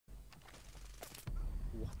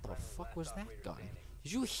the fuck was that gun?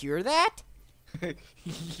 Did you hear that?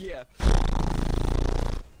 Yeah.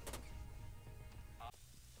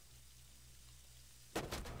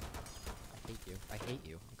 I hate you. I hate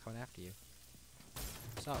you. I'm coming after you.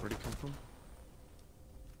 What's up? Where'd it come from?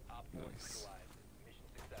 Nice.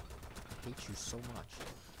 I hate you so much.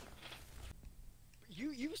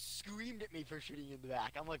 You screamed at me for shooting you in the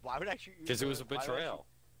back. I'm like, why would I shoot you? Because it was a Why would I shoot- betrayal.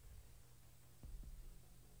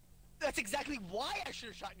 That's exactly why I should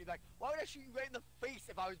have shot you in the back. Why would I shoot you right in the face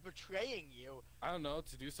if I was betraying you? I don't know,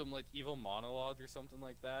 to do some like evil monologue or something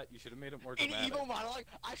like that. You should have made it more An dramatic. evil monologue?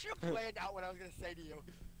 I should have planned out what I was gonna say to you.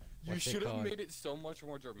 You What's it should have called? made it so much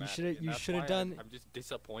more dramatic. shoulda- and you that's shoulda why done- I'm just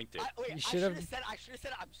disappointed. Wait, I You should should've- have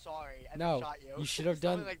said I'm sorry and No, then shot you. you should have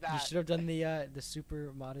done. Something like You that. should have done the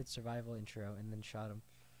super modded survival intro and then shot him.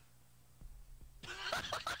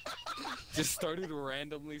 Just started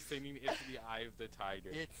randomly singing "It's the Eye of the Tiger,"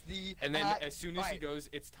 It's the and then as soon as he right. goes,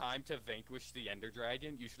 "It's time to vanquish the Ender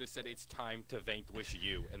Dragon," you should have said, "It's time to vanquish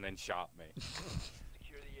you," and then shot me.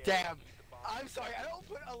 Damn. I'm sorry, I don't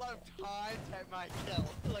put a lot of time to my kill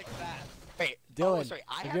like that. Wait, Dylan, oh, sorry,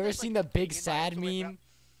 I have you ever this, seen like, the Big in my Sad story meme?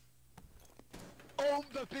 Oh,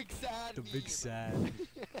 the big sad meme. Sad.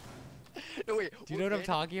 No, wait, Do you know what I'm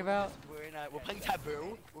talking about? We're playing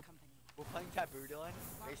Taboo. We're playing Taboo, Dylan.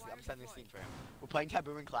 Basically, I'm setting the scene for him. We're playing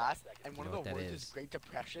Taboo in class, and one You of know the what that words is is. Great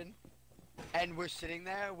Depression. And we're sitting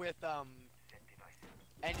there with,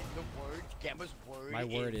 and the word, Gamma's word My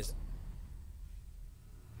word is.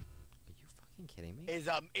 Are you fucking kidding me?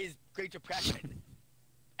 is Great Depression.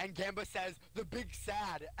 And Gamba says, the big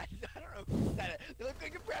sad. I don't know who said it. They're like,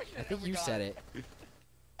 Great Depression. I think you said it.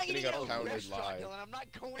 Anthony got pounded live. Dylan. I'm not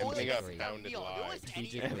going Anthony to got sit pounded down meal. live. There was any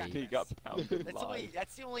Strategically. He got pounded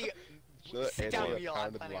That's the only So sit down Anthony meal got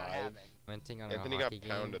I'm pounded planning on live. having. Commenting on Anthony a got hockey game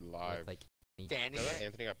pounded with, live. like, Standing No, there?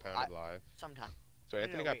 Anthony got pounded live. Sometime. So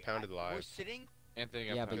Anthony got pounded We're live. sitting. Anthony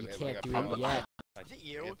got yeah, but pounded. you Anthony can't got do pounded it yet. Was it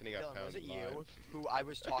you? Anthony got Dylan, was it pounded you live. who I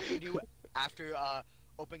was talking to after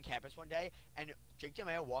open campus one day, and Jake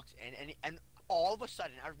DeMayo walks in, and all of a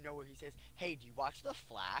sudden, out of nowhere, he says, "Hey, do you watch The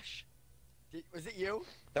Flash?" Was it you?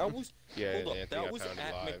 That was Yeah, hold up. Anthony That got was pounded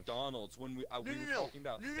at live. McDonald's when we were talking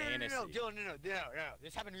about fantasy. No, Dylan, no.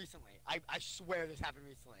 This happened recently. I swear this happened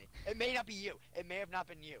recently. It may not be you. It may have not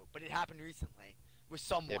been you, but it happened recently with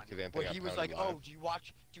someone. because Anthony where got he was like, pounded "Oh, live." do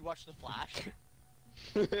you watch The Flash?"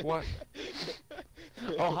 What?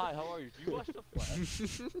 Oh, hi, how are you? Do you watch The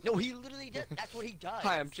Flash? No, he literally does. That's what he does.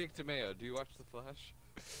 Hi, I'm Jake DeMayo. Do you watch The Flash?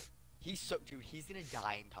 Dude, he's gonna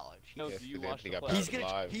die in college. No, Yes, do you because watch Anthony The got Flash?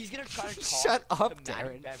 pounded He's gonna live. try to talk Shut up, to Matt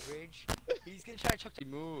Darren. Beveridge. He's gonna try to talk to. He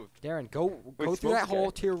moved. Darren, go Wait, through that smoke's hole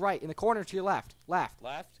gay. to your right, in the corner to your left. Left.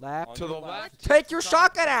 Left. Left. On To your the left. Take your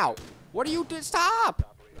shotgun out! What are you doing?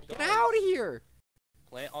 Stop! Get out of here!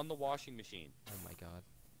 Plant on the washing machine. Oh my god.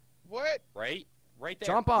 What? Right there.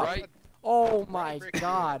 Jump up! Right. Oh my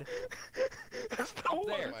god. Up Oh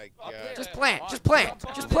there. my Up god. there. Just plant! Just Jump plant!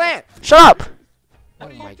 on Just it. plant! Shut up! Oh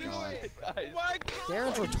What are my you god. doing, guys? My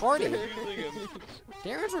Darren's god. retarded. Using him.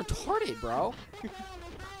 Darren's retarded, bro.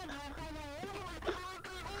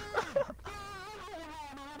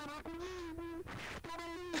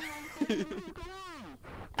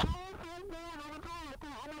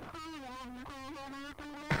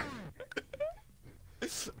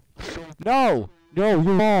 No! No, you're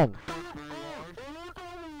wrong.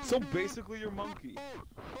 So basically, you're monkey.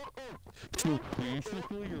 So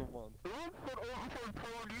basically, you're monkey.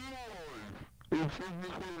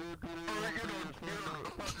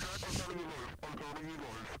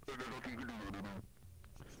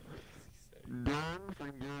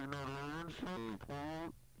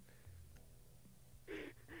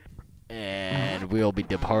 And we'll be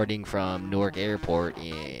departing from Newark Airport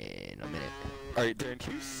in a minute. Alright, Darren,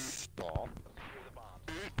 can you stop?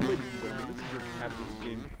 Ladies and gentlemen, this is your captain's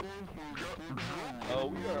game.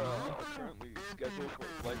 We are currently scheduled for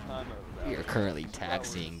a flight time of We are currently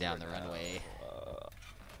taxiing down the runway.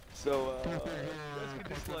 So, you guys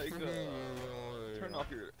can just like turn off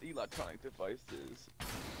your electronic devices.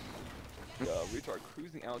 Reach our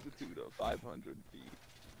cruising altitude of 500 feet.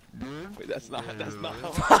 Wait, that's not how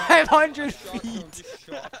 500 Shotgun feet! just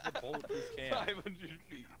shot the bulletproof can. 500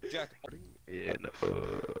 feet. Jack, In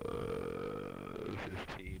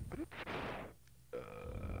 15 minutes,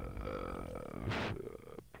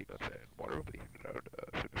 peanuts and water will be handed out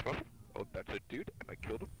as soon as possible. Oh, that's a dude, and I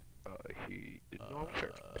killed him. He didn't know I was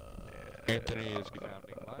there. Anthony is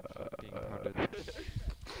pounding live, being pounded.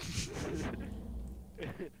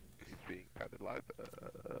 He's being pounded live.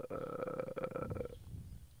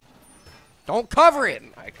 Don't cover it!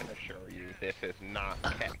 And I can assure you, this is not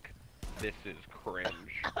tech. This is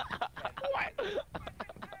cringe. What?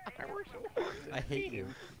 hate you.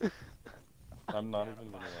 I'm not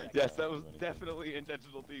even gonna like. Yes, that was do anything. definitely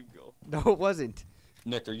intentional team kill. No, it wasn't.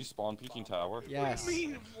 Nick, are you spawn peeking tower? Yes. What do you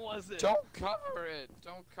mean it wasn't? Don't cover it.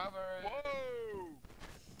 Don't cover it. Whoa!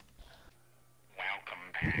 Welcome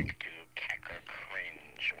back to Kecker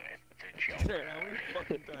Cringe with the Darren, Joker. how many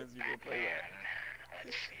fucking times you gonna play Man,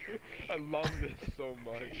 let's see your that? I meme. love this so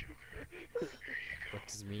much. What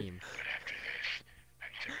does it mean? But after this,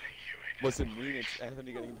 I'm turning you into What's it mean? It's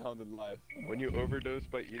Anthony getting pounded live. When you overdose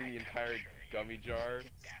by eating the entire gummy jar,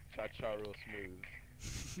 cha-cha real smooth.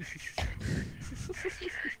 That's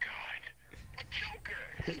very good. The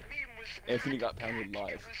Joker. His meme was Anthony not got pounded good. live.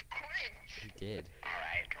 It was cringe. He did.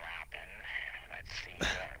 Alright, Robin. Let's see your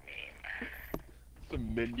meme. It's a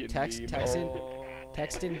minion Text- meme. text in- Oh.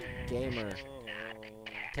 text in gamer.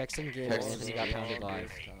 Text in game. Text Anthony in got game. pounded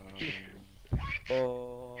live.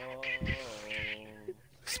 Oh.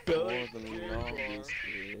 Spill For it. the longest,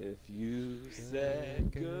 if you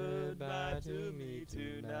said goodbye to me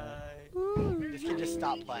tonight. This kid just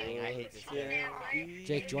stopped playing. I hate this kid.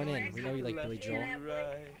 Jake, join in. We know you like Billy Joel.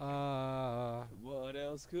 What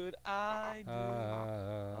else could I do?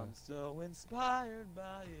 I'm so inspired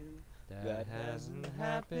by you. That hasn't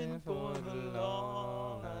happened for the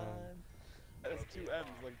long time. That's two M's,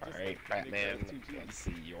 like just Alright, like Nick Batman, has two G's. let's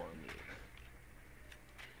see your meme.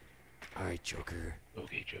 Alright, Joker.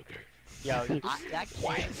 Okay, Joker. Yo, that kid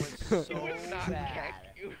was so bad.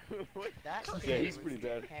 That Yeah, kid he's pretty was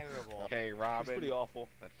bad. terrible. Okay, It's Robin, pretty awful.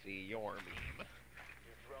 let's see your meme.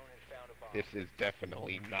 This is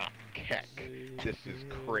definitely not keck. This is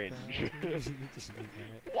cringe.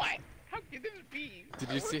 What? How could this be?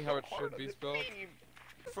 Did you see how it should be spelled?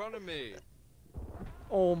 In front of me.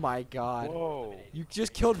 Oh my god. Whoa. You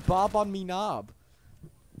just killed Bob on me knob.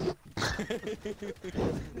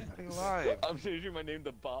 Live. I'm changing my name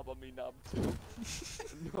to Bob on me knob too.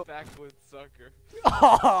 Backwoods sucker.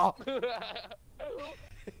 Oh,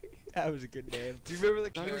 that was a good name. Do you remember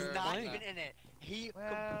the He was character not playing even that? in it. He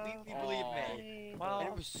completely believed me. Well, And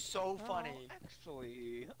it was so funny.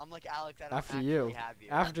 actually, I'm like, Alex, I don't After actually you. have you.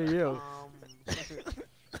 After you.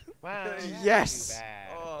 Wow. Yes. Too bad.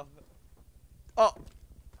 oh, Oh,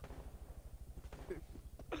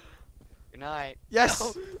 Good night.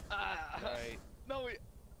 yes. Right. no, we.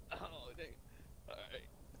 Oh, dang.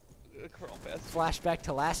 Alright. Crawl fast. Flashback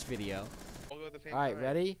to last video. We'll go at the same Alright, time.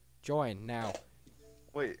 ready? Join now.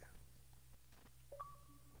 Wait.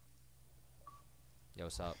 Yo,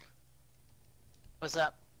 what's up? What's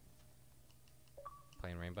up?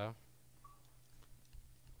 Playing Rainbow?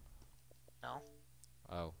 No,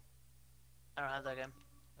 Oh. I don't have that game.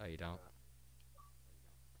 Oh, you don't?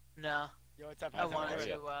 No, Yo, what's up? I wanted Alright.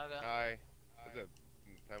 to a while ago. Hi. What's up?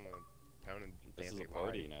 Town and This is dancing a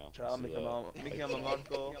party live. now. Ciao, This is, Mickey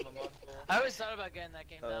Mamanko. I always thought about getting that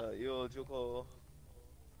game though. Yo, Joko.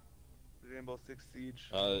 Rainbow Six Siege.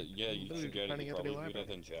 Yeah, you This is should get it. Finding You're Anthony probably Live. better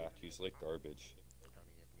than Jack. He's like garbage.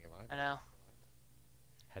 I know.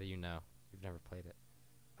 How do you know? You've never played it.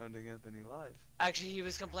 Pounding Anthony live. Actually, he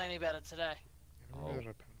was complaining about it today. Oh.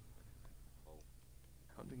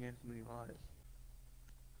 Pounding Anthony live.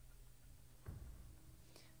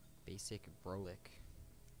 Basic Brolic.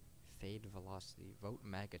 Fade velocity. Vote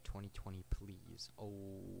MAGA 2020, please. Oh,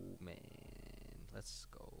 man. Let's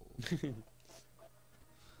go.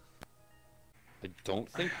 I don't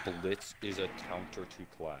think Blitz is a counter to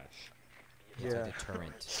Clash. It's Yeah. a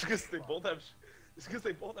deterrent. It's because they both have. It's because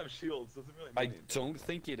they both have shields. Doesn't really. I Mean anything. don't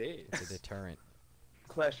think it is. It's a deterrent.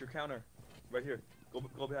 Clash your counter, right here. Go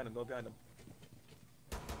behind him. Go behind him.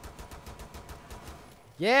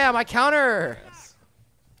 Yeah, my counter! Yes.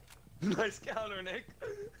 Nice counter, Nick.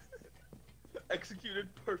 Executed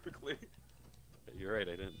perfectly. You're right,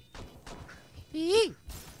 I didn't. Hee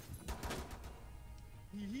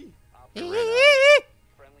Hee hee.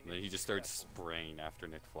 And then he just started spraying after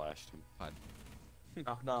Nick flashed him.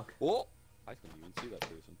 Knock knock. Oh! I couldn't even see that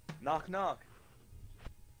person. Knock knock.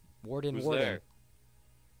 Warden, Who's Warden. there?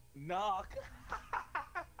 Knock.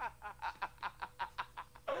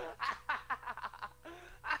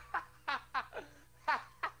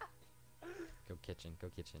 Go kitchen, go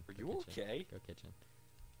kitchen. Are go you kitchen, okay? Go kitchen.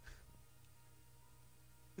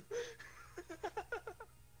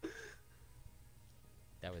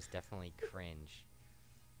 That was definitely cringe.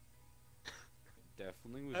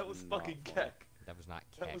 Definitely was That was not fucking fun. keck. That was not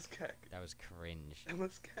That keck. was keck. That was cringe. That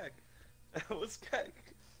was keck. That was keck.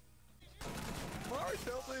 Mark,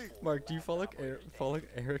 help me. Mark, do you follow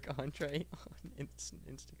Eric Andre on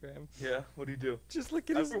Instagram? Yeah. What do you do? Just look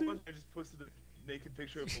at I his new... just posted a naked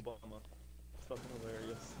picture of Obama. It's fucking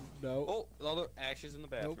hilarious. No. Oh, all the ashes in the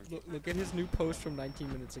bathroom. Nope. Look at his new post from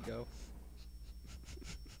 19 minutes ago.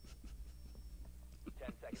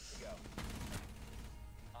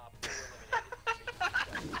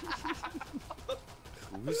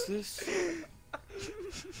 Who is this?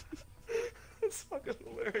 That's fucking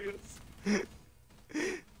hilarious.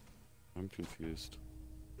 I'm confused.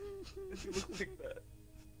 You look like that.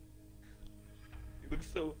 You look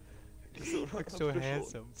so. You look so artificial,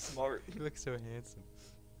 handsome. Smart. You look so handsome.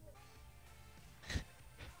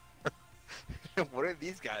 What are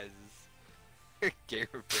these guys?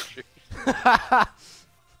 Gamer pictures.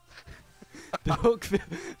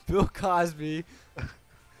 Bill Cosby.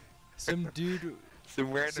 Some dude.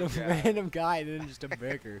 Some random Some guy. random guy, and then just a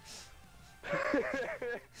burger.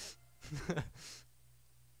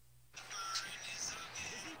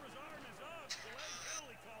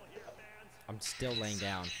 I'm still laying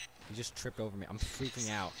down. He just tripped over me. I'm freaking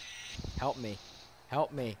out. Help me.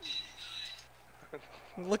 Help me.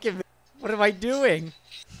 Look at me. What am I doing?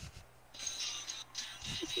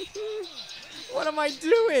 What am I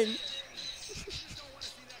doing?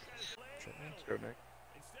 Strode neck.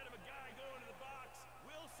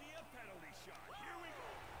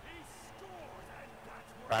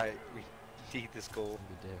 Right, we need this goal.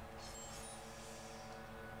 We do.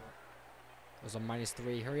 It was a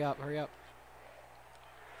 -3. Hurry up, hurry up.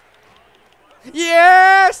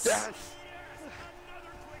 Yes! Yes!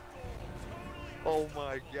 Oh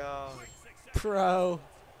my god. Pro.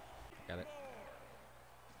 Got it.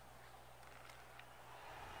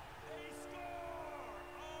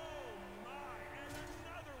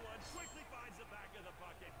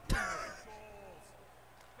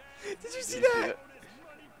 Did you see that?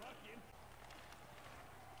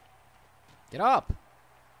 Get up.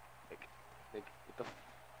 Nick, what the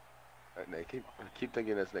Nick, I keep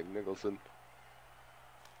thinking that's Nick Nicholson.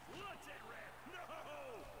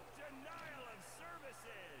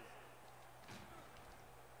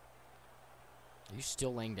 Are you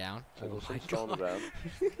still laying down? Nicholson's still on the ground.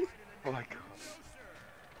 Oh my god.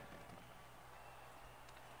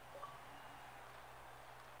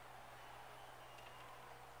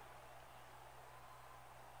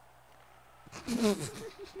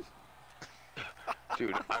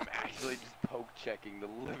 Dude, I'm actually just poke checking the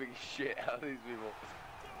living shit out of these people.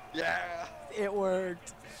 Yeah! It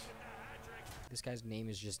worked. This guy's name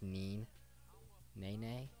is just Neen.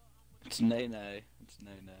 Nene? It's Nene. It's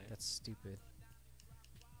Nene. That's stupid.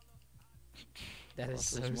 That is That's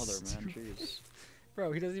so his mother, stupid. man. Jeez.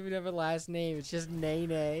 Bro, he doesn't even have a last name. It's just Nene.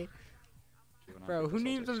 When I Bro, heard who this, I was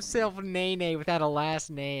names like, himself Nene without a last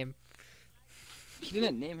name? He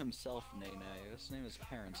didn't name himself Nene. His name his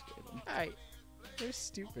parents gave him. Alright. They're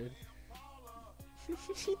stupid.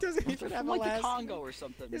 He doesn't They're even from have a like the last Congo or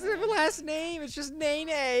something. He doesn't have a man. last name. It's just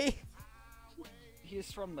Nene.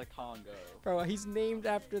 He's from the Congo. Bro, he's named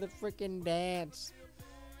after the frickin' dance.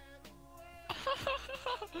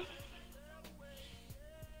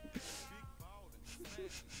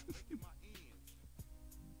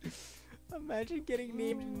 Imagine getting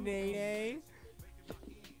named Nene.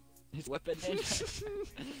 He's whipping Nene.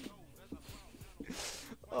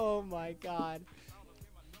 Oh my god.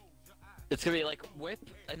 It's gonna be like Whip,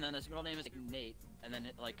 and then his middle name is like Nate, and then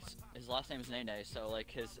his last name is Nene. So like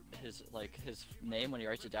his name when he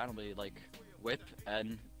writes it down will be like Whip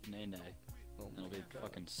and Nene. It'll be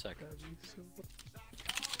fucking sick.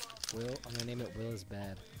 Will, I'm gonna name it Will is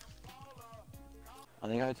Bad. I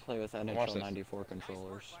think I had to play with Watch NHL this. 94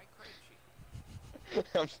 controllers.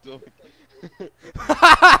 I'm still.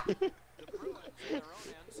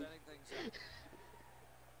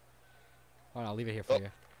 Hold on, I'll leave it here for you.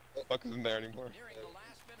 Fuck isn't there anymore.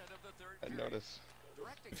 I noticed.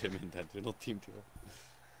 Him and that little team duo.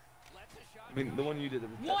 I mean, the one you did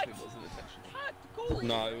definitely wasn't intentional.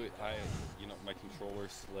 No, you know, my controller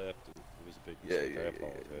slipped. It was a big mistake. I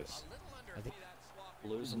apologize. I think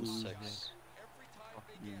Blues and 6.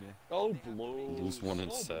 Oh, Blues. Lose 1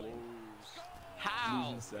 and 7.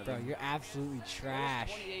 How? bro, you're absolutely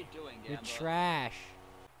trash. 28 doing, You're Gamba? trash.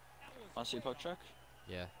 Wanna see a poke check?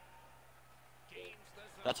 Yeah,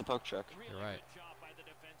 That's a poke check. you're right.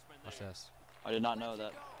 Watch this. I did not know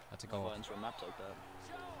that That's a goal. buttons were mapped like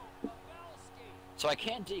that. So I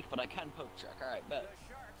can't deke, but I can poke check. Alright, bet.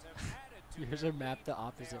 Yours are mapped the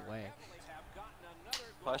opposite way.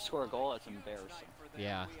 If I score a goal, that's embarrassing.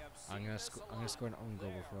 Yeah, I'm gonna score an own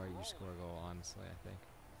goal before you score a goal. Honestly, I think.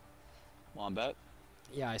 Come on, bet.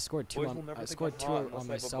 Yeah, I scored two. Boys will never I think scored I'm two hot on unless I have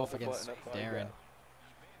a myself bubble against butt and a fine Darren. gap.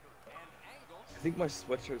 I think my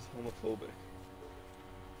sweatshirt's homophobic.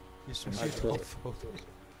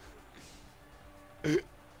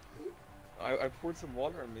 I poured some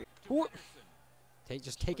water on me.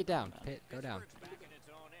 Just take it down. Go down.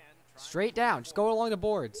 Straight down. Just go along the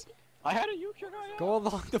boards. I had a Yukio guy. Go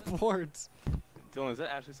along the boards. Dylan, is that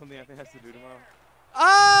actually something I think has to do tomorrow?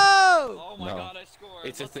 Oh! Oh my No. god, I scored.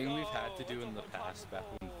 It's a Let's thing we've go. had to do in the That's what I'm past, back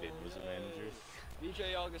talking when Vin was a manager.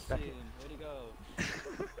 BJ Augustine, way to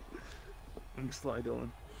go. I'm just slide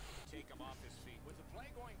Dylan.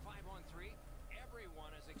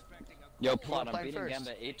 Yo, Plot, I'm playing beating first?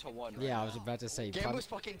 Gamba 8-1. Yeah, I right was now. about to say. Game was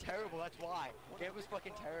fucking terrible, that's why. Game was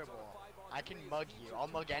fucking terrible. I can mug you. I'll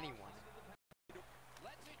mug anyone.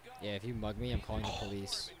 Yeah, if you mug me, I'm calling the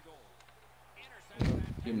police.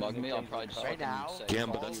 If you mug me, I'll probably just Right fucking now, say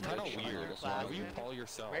Gamba, fuck that's you, kind of bitch, and weird. I'll just Why mug do you you. call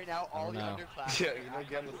yourself? Right now, all don't the know. underclassmen Yeah, you know, at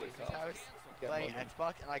Gamba's Chris's like, house Get playing mugged.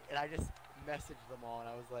 Xbox, and I just messaged them all, and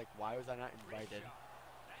I was like, why was I not invited?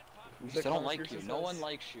 Who's They that don't like Chris's you. No house? one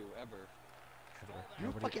likes you, ever. You're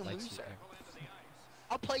a Nobody fucking likes you. loser.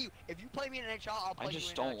 I'll play you. If you play me in NHL, I'll play I you just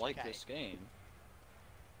in don't like 2K. this game.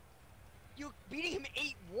 You're beating him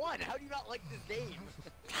 8-1. How do you not like this game?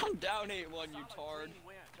 I'm down 8-1, you tard.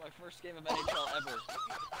 It's my first game of NHL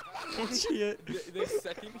ever. Shit. The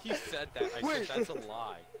second he said that, I Wait. said that's a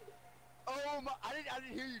lie. Oh my! I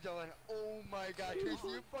didn't hear you, Dylan. Oh my God, Tracy,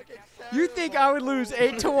 you fucking. You think I terrible. would lose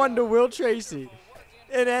 8-1 to Will Tracy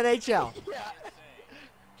in NHL? Yeah.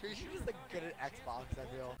 Tracy's just like good at Xbox.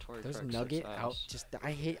 I feel. Tory There's Craig Nugget sucks out. ass. Just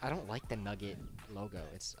I don't like the Nugget logo.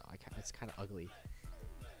 It's kind of ugly.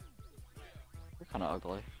 You're kind of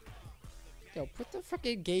ugly. Yo, put the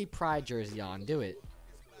freaking gay pride jersey on. Do it.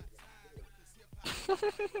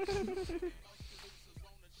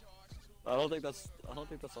 I don't think that's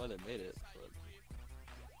why they made it.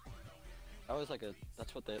 But that was like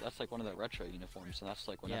that's like one of their retro uniforms, and that's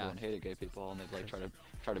like when Yeah. everyone hated gay people and they'd like try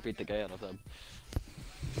to beat the gay out of them.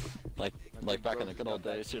 Like back in the good old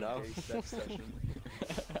days, you know.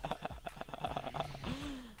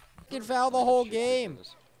 Fucking foul the whole game.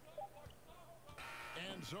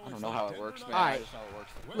 I don't know how it works, man. Alright. I just know it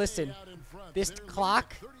works. Listen, this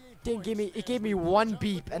clock didn't give me. It gave me one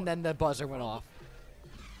beep and then the buzzer went off.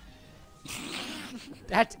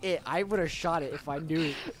 That's it. I would have shot it if I knew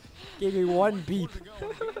it. Gave me one beep.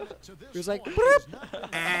 It was like, boop.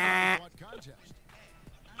 Ah.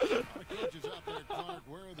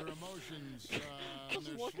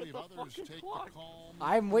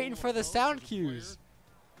 I'm waiting for the sound cues.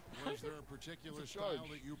 Was there a particular style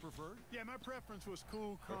that you preferred? Yeah, my preference was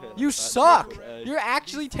cool, calm, You suck. You're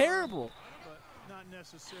actually terrible. but not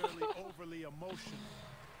necessarily overly emotional.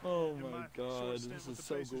 Oh In my my god, short stint this with is the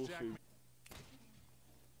so Pacers, Jack goofy.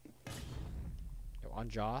 Yo, on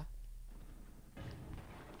Jaw.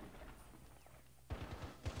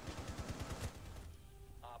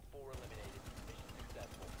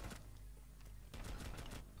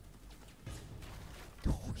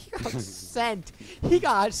 Oh, he got sent. He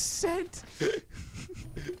got sent.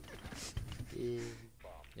 Yeah,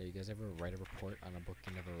 you guys ever write a report on a book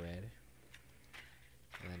you never read?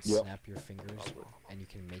 And then Yep. snap your fingers and you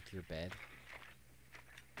can make your bed?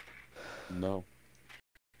 No.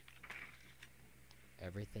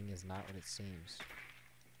 Everything is not what it seems.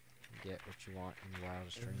 You get what you want in the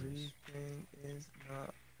wildest dreams. Everything is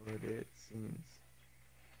not what it seems.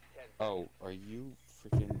 Oh, are you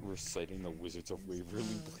freaking reciting the Wizards of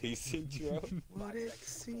Waverly Place intro? What it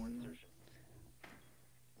seems.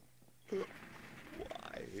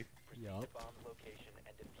 Why? Yup.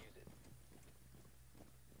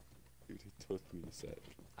 Dude, it took me a sec.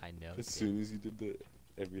 I know. As soon as you did the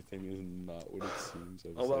everything is not what it seems, I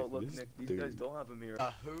was Oh well, like, look, this Nick, these dude. guys don't have a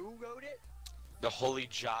mirror. Who wrote it? The Holy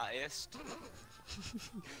Jahist.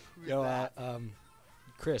 Who's Yo, that?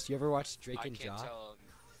 Chris, you ever watch Drake I and can't Jaw? tell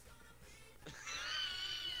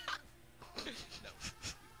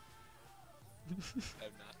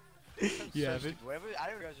I'm not. You So haven't? stupid. Whatever, I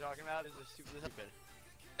don't know what you're talking about. This is super stupid.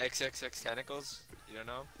 XXX Tentacles. You don't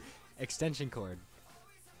know? Extension cord.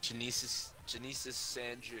 Genesis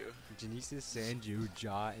Sanju. Genesis, Sanju,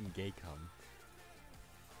 Jaw, and Gay cum.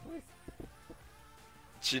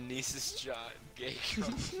 Genesis John Gay.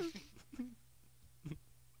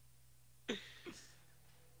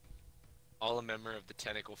 All a member of the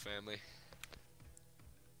Tentacle family.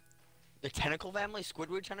 The tentacle family,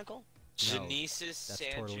 Squidward tentacle. Genesis that's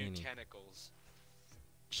Sanju tortellini. Tentacles.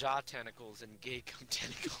 Jaw Tentacles and Gay Cum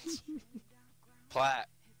Tentacles. Platt.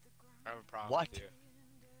 I have a problem What? with you.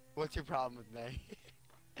 What's your problem with me?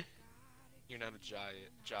 You're not a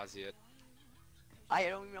Jaziet. I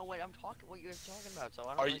don't even know what you're talking about, so I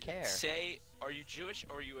don't Are really you care. are you Jewish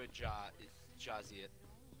or are you a Jaziet?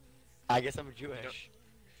 I guess I'm Jewish.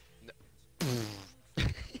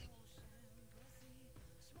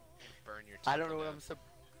 Burn your I don't know temple what down.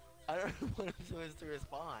 I don't know what I'm supposed to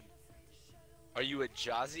respond. Are you a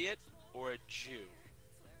Jaziet or a Jew?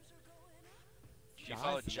 Do you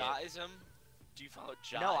follow Jaziet. Jahism? Do you follow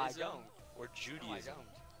Jahism No, I don't. or No, I Judaism? don't.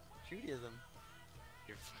 Judaism.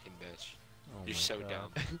 You're a fucking bitch. Oh You're my so God.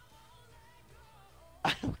 dumb.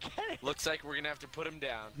 I don't get it. Looks like we're gonna have to put him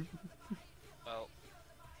down. Well,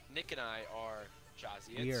 Nick and I are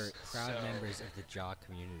Jazzians. We are proud so members of the Jaw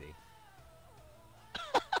community.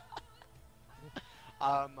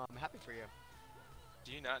 I'm happy for you.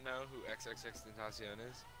 Do you not know who XXXTentacion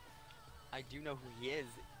is? I do know who he is.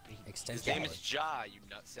 but he- Extend His name is knowledge. Ja, you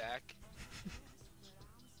nutsack.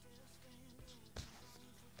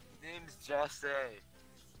 His name's Jase.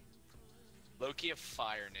 Loki a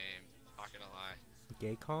fire name. Not gonna lie.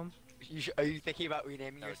 Gaycom? Are you thinking about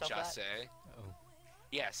renaming No, yourself Jase. that? Oh.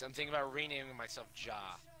 Yes, I'm thinking about renaming myself Ja.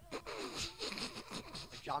 Like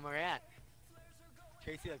John Morant.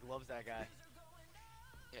 Tracy like loves that guy.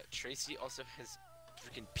 Yeah, Tracy also has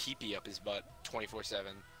freaking pee-pee up his butt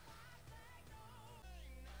 24/7.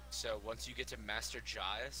 So once you get to Master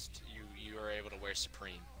Jaist, you are able to wear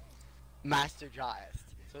Supreme. Master Jaist.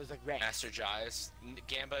 So it's like rank. Master Jaist.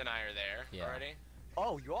 Gamba and I are there Yeah. already.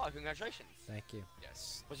 Oh, you are. Congratulations. Thank you.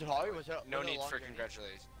 Yes. Was it hard? Was it? No was it a need long for journey?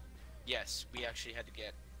 congratulations. Yes, we actually had to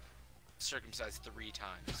get circumcised 3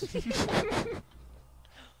 times.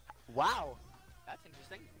 Wow. That's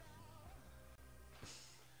interesting.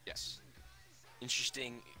 Yes.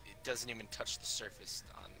 Interesting. It doesn't even touch the surface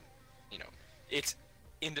on, you know, it's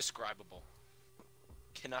indescribable.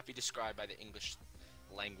 Cannot be described by the English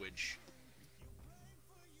language.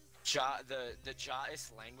 The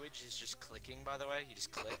Jaist language is just clicking, by the way. You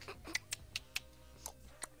just click.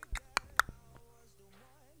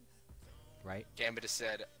 Right? Gambit has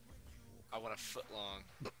said, I want a foot long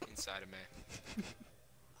inside of me.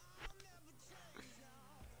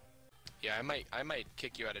 Yeah, I might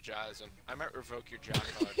kick you out of Jaism. I might revoke your Jaw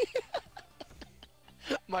card.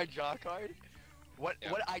 My jaw card. What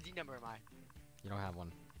Yeah. what ID number am I? You don't have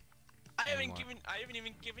one. I haven't Anymore.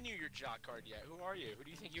 even given you your Jaw card yet. Who are you? Who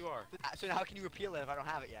do you think you are? So now how can you repeal it if I don't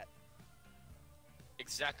have it yet?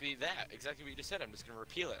 Exactly that. Exactly what you just said. I'm just gonna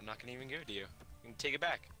repeal it. I'm not gonna even give it to you. You can take it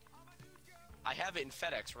back. I have it in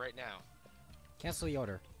FedEx right now. Cancel the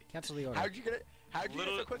order. Cancel the order. How'd you get it? How'd you get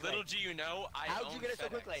it so quickly? Little do you know, I How'd own you get it so FedEx.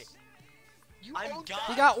 quickly? You I'm own God.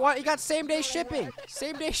 He FedEx. got what? He got same day shipping.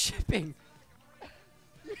 Same day shipping.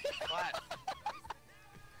 But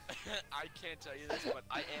I can't tell you this, but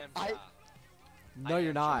I am I- Ja. No, I you're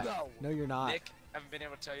am not. Ja. No, you're not. Nick, I haven't been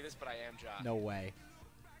able to tell you this, but I am Ja. No way.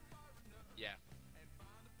 Yeah.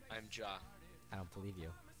 I'm Ja. I don't believe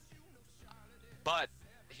you. But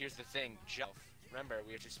here's the thing, Ja. Remember,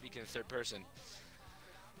 we have to speak in the third person.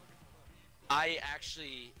 I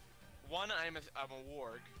actually, I'm a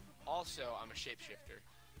warg. Also, I'm a shapeshifter.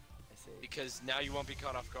 I see. Because now you won't be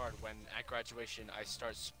caught off guard when at graduation I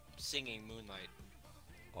start singing Moonlight.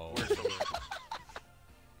 Oh. Word for word.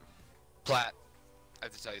 Platt, I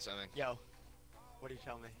have to tell you something. Yo, what do you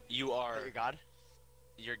tell me? You are, That you're God?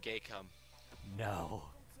 you're gay cum. No.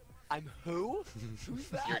 I'm who? Who's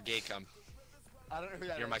that? You're gay cum. I don't know who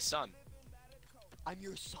that You're is. my son. I'm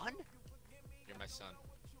your son? You're my son.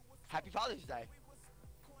 Happy Father's Day.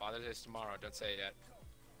 Father's Day's tomorrow, don't say it yet.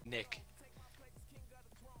 Nick.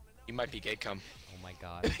 You might be gay cum. Oh my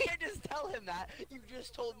God. You can't just tell him that. You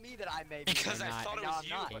just told me that I may be. Because You're I not. thought it No, was I'm you,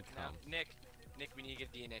 not. but Gay now, cum. Nick, we need to get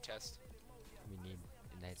a DNA test. We need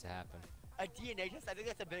it needs to happen. A DNA test? I think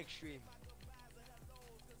that's a bit extreme.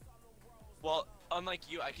 Well, unlike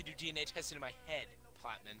you, I could do DNA testing in my head,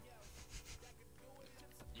 Plattman.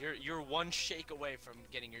 You're one shake away from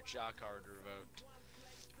getting your jaw card revoked.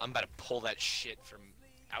 I'm about to pull that shit from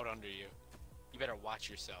out under you. You better watch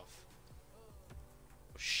yourself.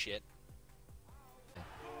 Oh, shit.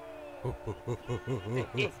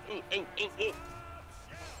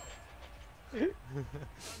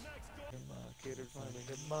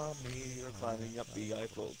 climbing up the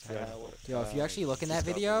Eiffel Tower. Yo, if you actually look in that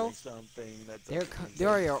video,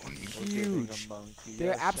 they're huge.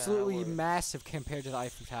 They're absolutely massive compared to the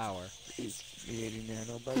Eiffel Tower. Creating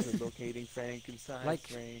nanobuzzers, locating Frankenstein. Like,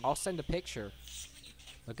 I'll send a picture.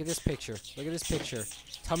 Look at this picture. Look at this picture.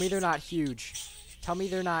 Tell me they're not huge. Tell me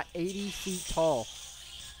they're not 80 feet tall.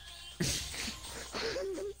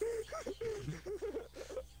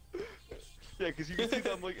 Yeah, because you can see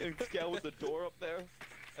them like in scale with the door up there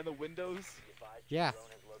and the windows. Yeah,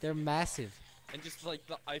 they're massive. And just like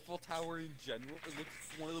the Eiffel Tower in general, it looks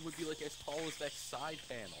one of them would be like as tall as that side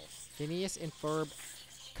panel. Phineas and Ferb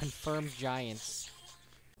confirmed giants.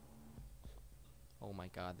 Oh my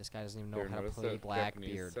God, this guy doesn't even know how to play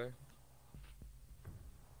Blackbeard.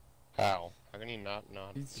 How? How can he not know?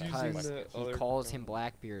 He's Because using the he other- calls him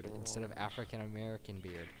Blackbeard instead of African American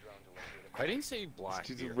beard. I didn't say black.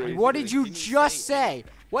 She's a beard. racist. What did you Didn't just say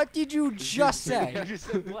say? What did you just You say? just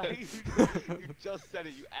said black. You just said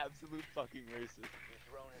it, you absolute fucking racist.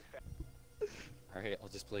 Alright, I'll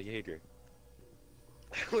just play Jaeger.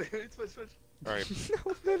 Wait, switch. Alright.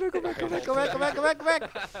 No, go back.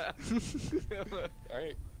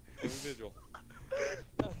 Alright. Individual.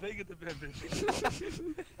 They get the ban Vigil.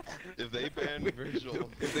 If they ban Vigil.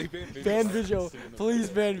 If they ban Vigil. Ban Vigil. Please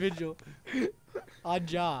ban Vigil. On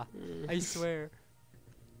Jah. I swear.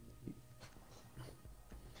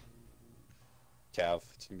 Cav.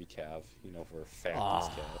 It's gonna be Cav. You know, for a fact Ah. it's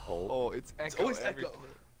Cav. Oh. Oh, it's Echo. always Echo.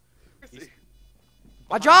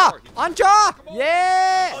 On Jah! On Jah!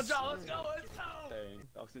 Yes! On Jah, let's go, let's go! Dang.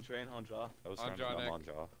 Oxen train, on Jah. I was On trying to Jah, dumb Nick. on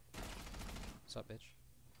Jaw. What's up, bitch?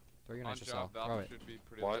 Throw your On nitro Jah, cell. Throw Valve it. should be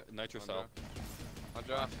pretty What? lit. Nitro On cell. Jah. On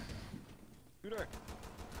Jah. Shooter.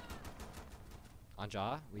 On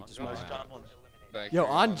Jah? We On just Jah. went Nice around. job on Thank Yo, you.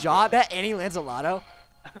 on Jah, that Annie lands a lotto.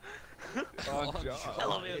 On Jah. Jah. I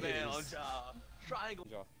love it, man, on Jah. Triangle.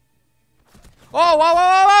 Jaw. Oh,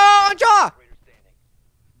 whoa, on Jah!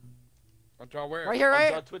 On Jah where? Right here, On right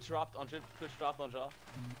Jah, here. Twitch dropped, on Twitch dropped on Jah.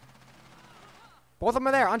 Both of them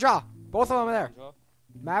are there, on Jah. Both of them are there. Jaw.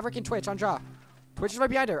 Maverick and Twitch, on Jah. Twitch is right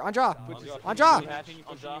behind her, on Jah. On Jaw. Jah!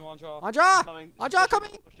 On Jaw. On Jaw. On Jah! Coming. On Jah, coming!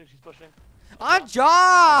 Pushing, she's pushing. On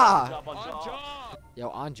Jah! Job on On Jah. Jah! Yo,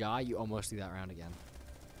 on Jah, you almost do that round again.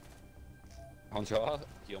 On Jaw.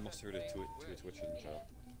 He almost threw it to a Twitch in Jaw.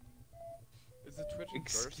 Is the Twitch in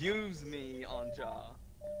first? Excuse me, on Jah.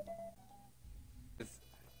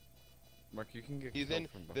 Mark, you can get He's killed in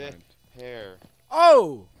from the behind. hair.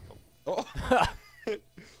 Oh! Oh!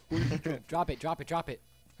 Drop it.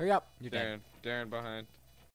 Hurry up. You're dead. Darren behind.